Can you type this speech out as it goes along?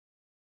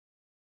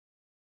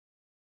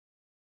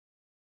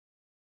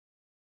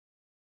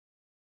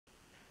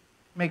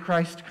May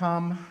Christ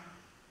come,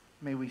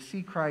 may we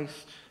see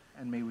Christ,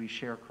 and may we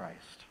share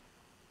Christ.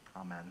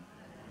 Amen.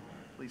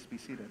 Please be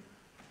seated.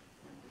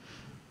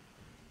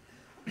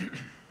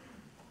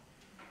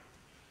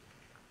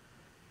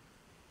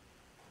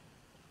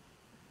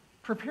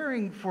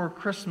 Preparing for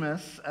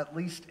Christmas, at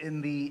least in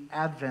the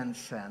Advent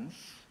sense,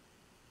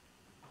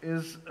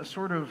 is a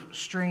sort of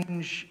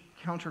strange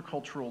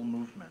countercultural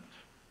movement.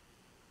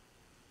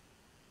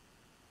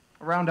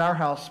 Around our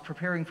house,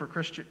 preparing for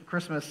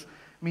Christmas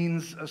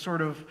means a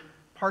sort of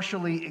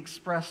partially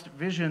expressed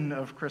vision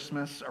of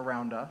Christmas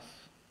around us.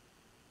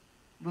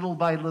 Little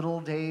by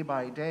little, day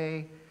by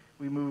day,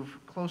 we move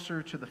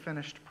closer to the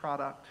finished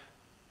product.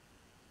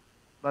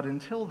 But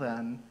until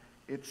then,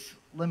 it's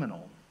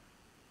liminal,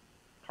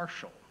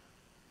 partial,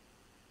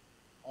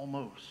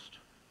 almost.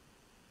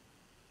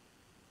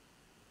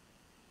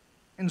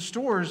 In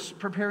stores,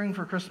 preparing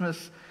for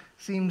Christmas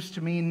seems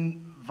to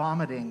mean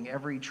vomiting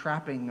every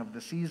trapping of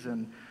the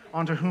season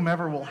onto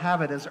whomever will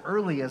have it as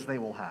early as they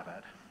will have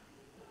it.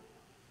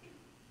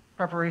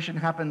 Preparation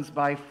happens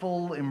by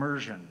full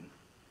immersion,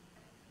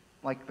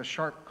 like the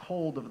sharp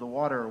cold of the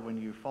water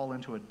when you fall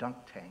into a dunk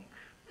tank.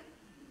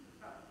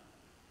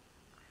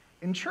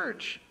 In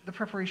church, the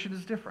preparation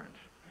is different.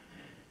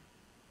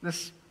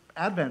 This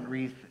Advent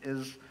wreath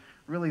is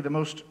really the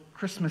most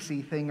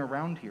Christmassy thing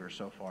around here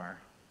so far.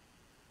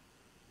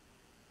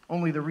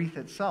 Only the wreath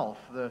itself,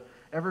 the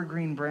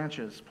evergreen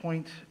branches,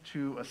 point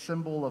to a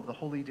symbol of the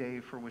holy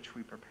day for which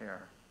we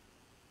prepare.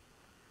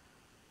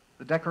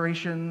 The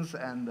decorations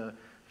and the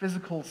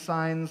physical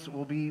signs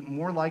will be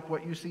more like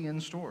what you see in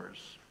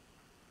stores,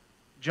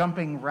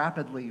 jumping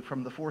rapidly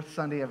from the fourth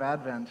Sunday of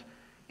Advent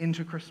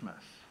into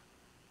Christmas.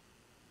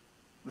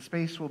 The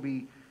space will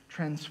be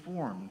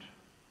transformed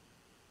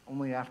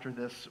only after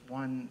this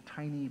one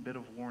tiny bit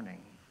of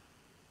warning.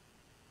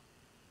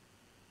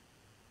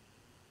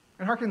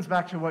 It harkens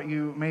back to what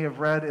you may have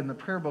read in the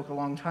prayer book a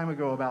long time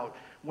ago about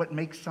what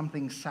makes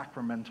something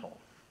sacramental.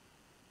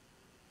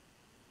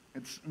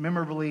 It's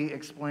memorably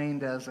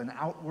explained as an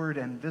outward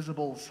and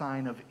visible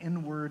sign of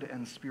inward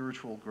and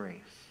spiritual grace.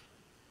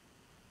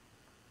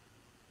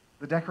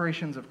 The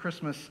decorations of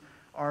Christmas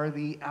are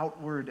the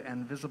outward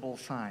and visible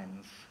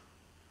signs.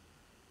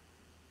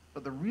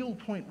 But the real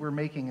point we're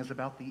making is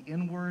about the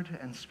inward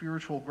and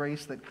spiritual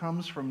grace that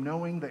comes from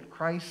knowing that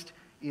Christ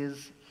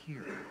is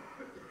here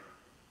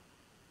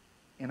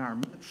in our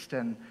midst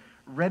and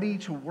ready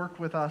to work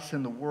with us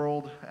in the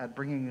world at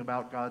bringing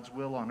about God's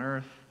will on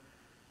earth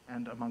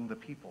and among the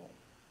people.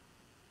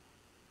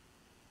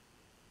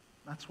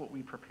 That's what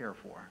we prepare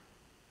for.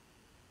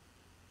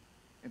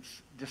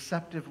 It's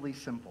deceptively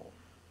simple.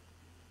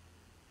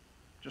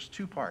 Just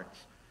two parts: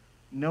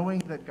 knowing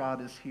that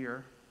God is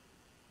here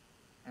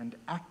and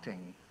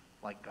acting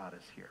like God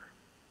is here.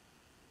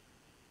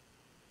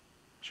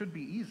 Should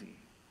be easy.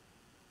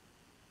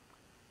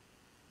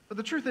 But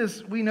the truth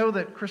is, we know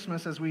that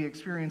Christmas, as we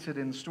experience it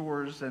in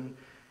stores and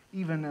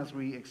even as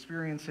we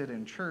experience it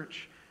in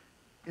church,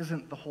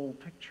 isn't the whole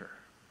picture.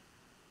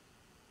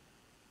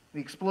 The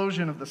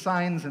explosion of the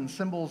signs and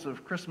symbols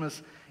of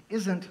Christmas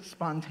isn't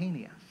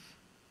spontaneous.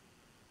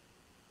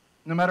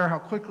 No matter how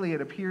quickly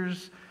it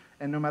appears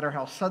and no matter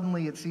how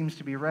suddenly it seems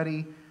to be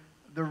ready,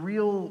 the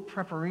real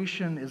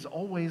preparation is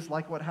always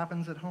like what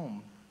happens at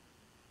home.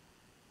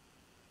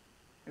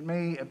 It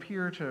may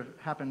appear to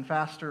happen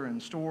faster in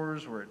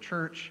stores or at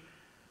church,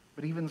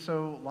 but even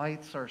so,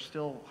 lights are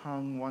still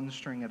hung one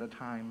string at a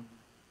time.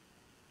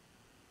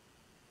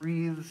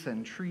 Wreaths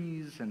and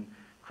trees and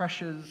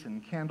creches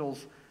and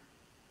candles,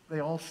 they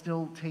all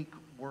still take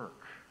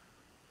work,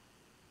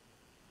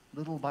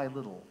 little by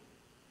little,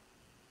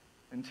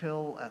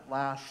 until at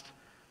last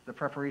the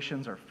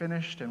preparations are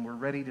finished and we're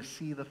ready to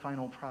see the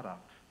final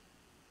product.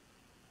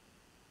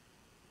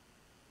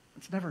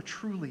 It's never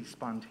truly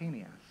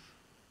spontaneous.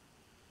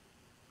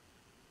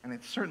 And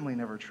it's certainly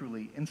never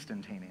truly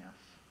instantaneous.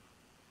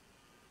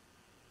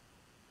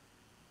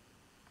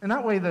 In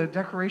that way, the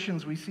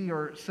decorations we see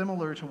are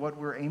similar to what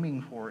we're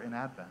aiming for in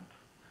Advent.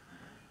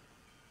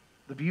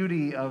 The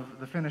beauty of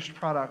the finished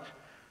product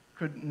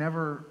could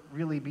never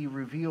really be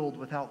revealed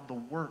without the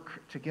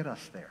work to get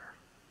us there.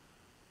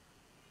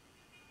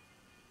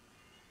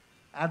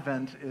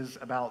 Advent is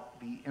about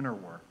the inner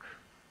work,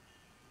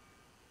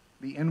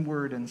 the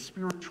inward and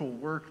spiritual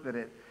work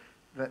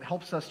that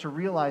helps us to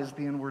realize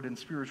the inward and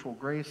spiritual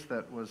grace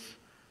that was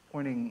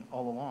pointing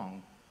all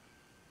along,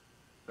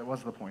 that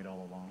was the point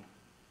all along.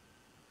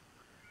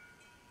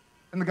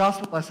 In the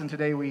gospel lesson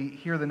today, we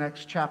hear the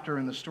next chapter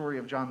in the story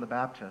of John the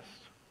Baptist,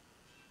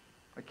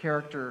 a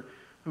character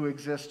who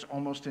exists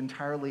almost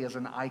entirely as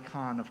an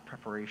icon of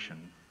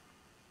preparation.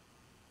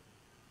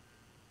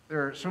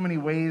 There are so many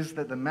ways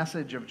that the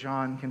message of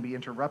John can be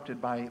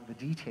interrupted by the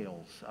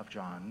details of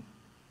John.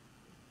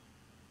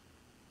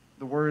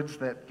 The words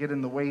that get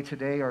in the way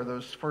today are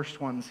those first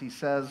ones he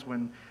says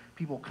when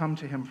people come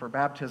to him for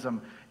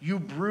baptism: "You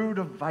brood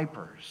of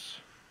vipers."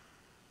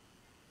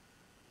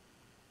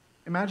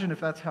 Imagine if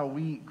that's how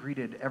we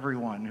greeted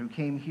everyone who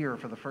came here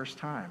for the first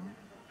time.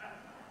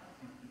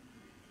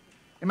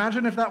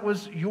 Imagine if that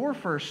was your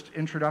first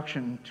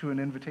introduction to an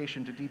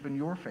invitation to deepen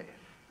your faith.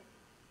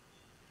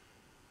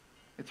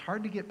 It's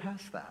hard to get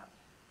past that.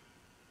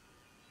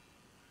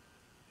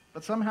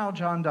 But somehow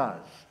John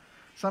does.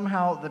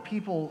 Somehow the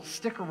people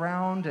stick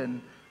around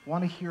and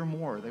want to hear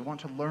more. They want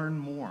to learn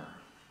more.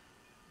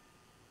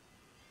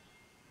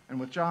 And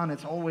with John,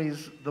 it's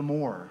always the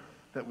more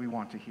that we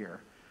want to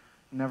hear,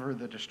 never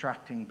the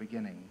distracting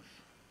beginnings.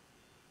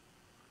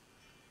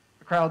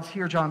 The crowds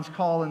hear John's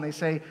call and they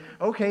say,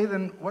 okay,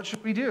 then what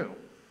should we do?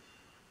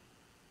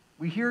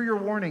 We hear your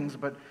warnings,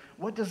 but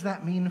what does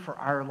that mean for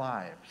our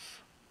lives?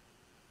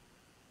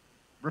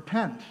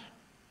 Repent.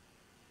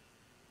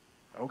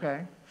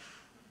 Okay.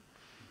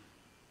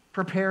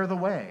 Prepare the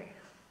way.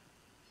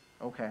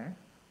 Okay.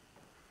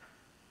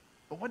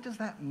 But what does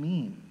that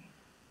mean?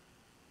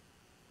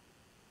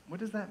 What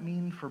does that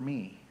mean for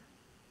me?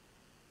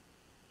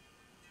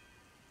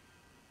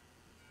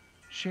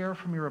 Share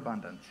from your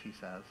abundance, he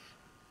says.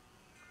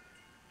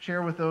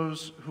 Share with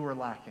those who are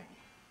lacking.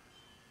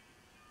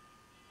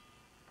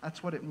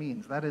 That's what it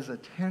means. That is a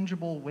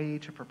tangible way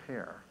to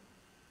prepare.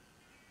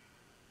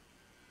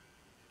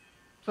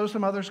 So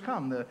some others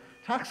come. The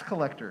tax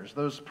collectors,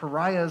 those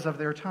pariahs of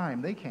their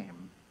time, they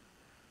came.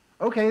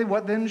 Okay,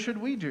 what then should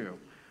we do?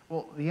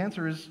 Well, the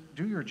answer is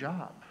do your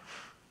job.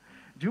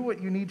 Do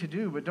what you need to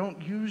do, but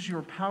don't use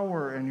your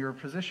power and your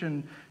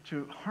position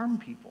to harm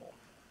people.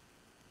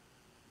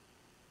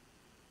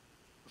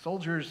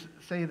 Soldiers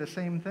say the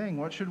same thing.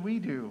 What should we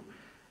do?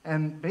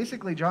 And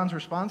basically, John's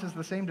response is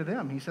the same to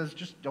them. He says,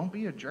 just don't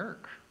be a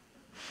jerk.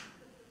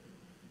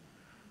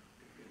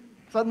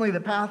 Suddenly,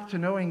 the path to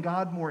knowing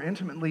God more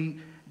intimately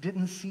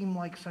didn't seem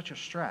like such a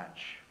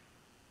stretch.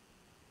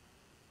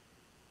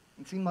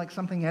 It seemed like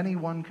something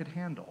anyone could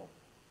handle.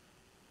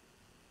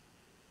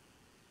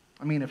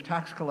 I mean, if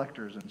tax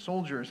collectors and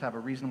soldiers have a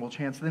reasonable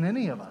chance, then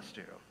any of us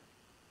do.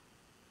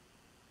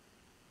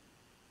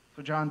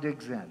 So John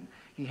digs in.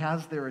 He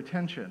has their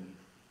attention.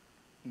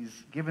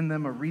 He's given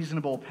them a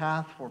reasonable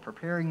path for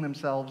preparing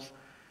themselves.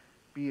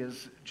 Be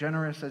as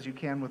generous as you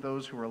can with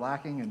those who are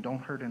lacking and don't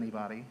hurt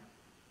anybody.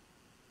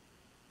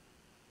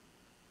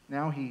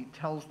 Now he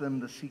tells them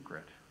the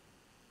secret.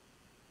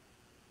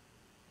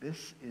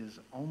 This is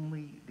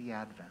only the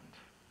Advent.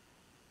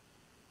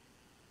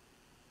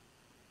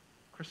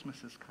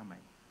 Christmas is coming.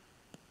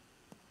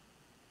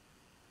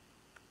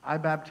 I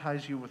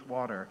baptize you with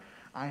water.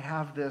 I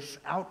have this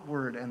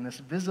outward and this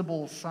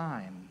visible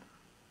sign.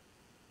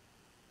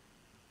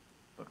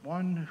 But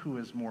one who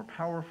is more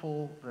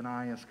powerful than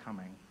I is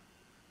coming.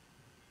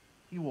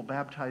 He will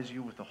baptize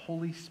you with the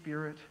Holy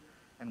Spirit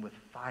and with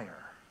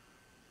fire.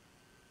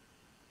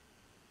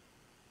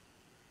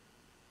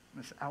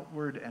 This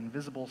outward and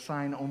visible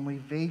sign only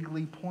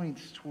vaguely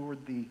points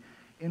toward the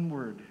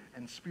inward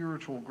and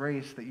spiritual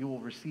grace that you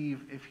will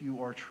receive if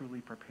you are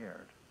truly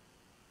prepared.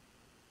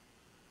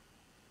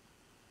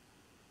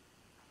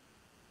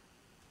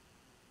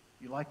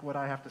 You like what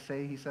I have to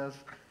say, he says?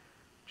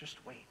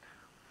 Just wait.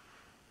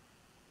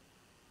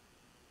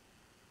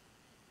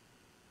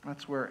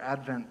 That's where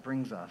Advent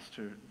brings us,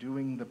 to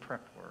doing the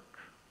prep work,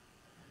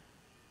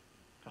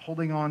 to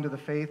holding on to the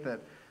faith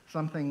that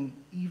something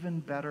even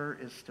better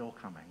is still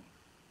coming.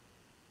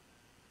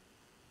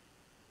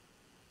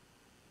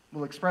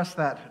 We'll express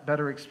that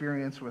better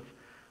experience with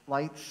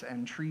lights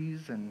and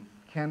trees and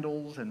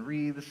candles and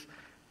wreaths,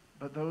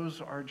 but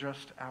those are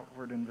just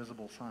outward and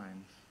visible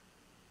signs.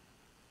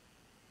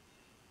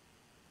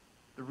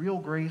 The real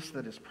grace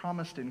that is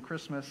promised in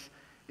Christmas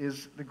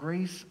is the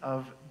grace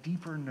of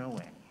deeper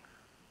knowing.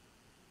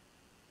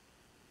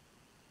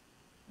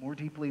 More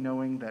deeply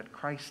knowing that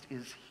Christ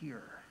is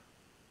here.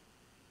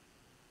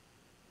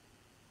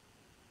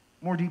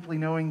 More deeply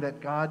knowing that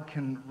God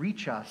can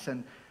reach us,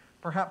 and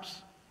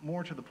perhaps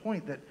more to the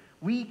point, that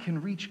we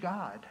can reach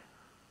God.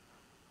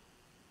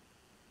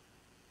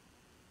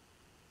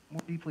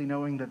 More deeply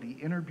knowing that the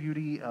inner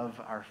beauty of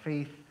our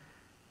faith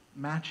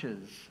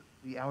matches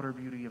the outer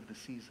beauty of the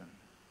season.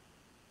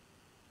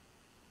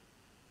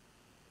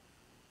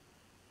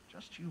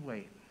 Just you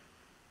wait.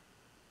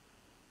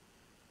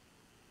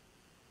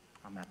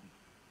 Amen.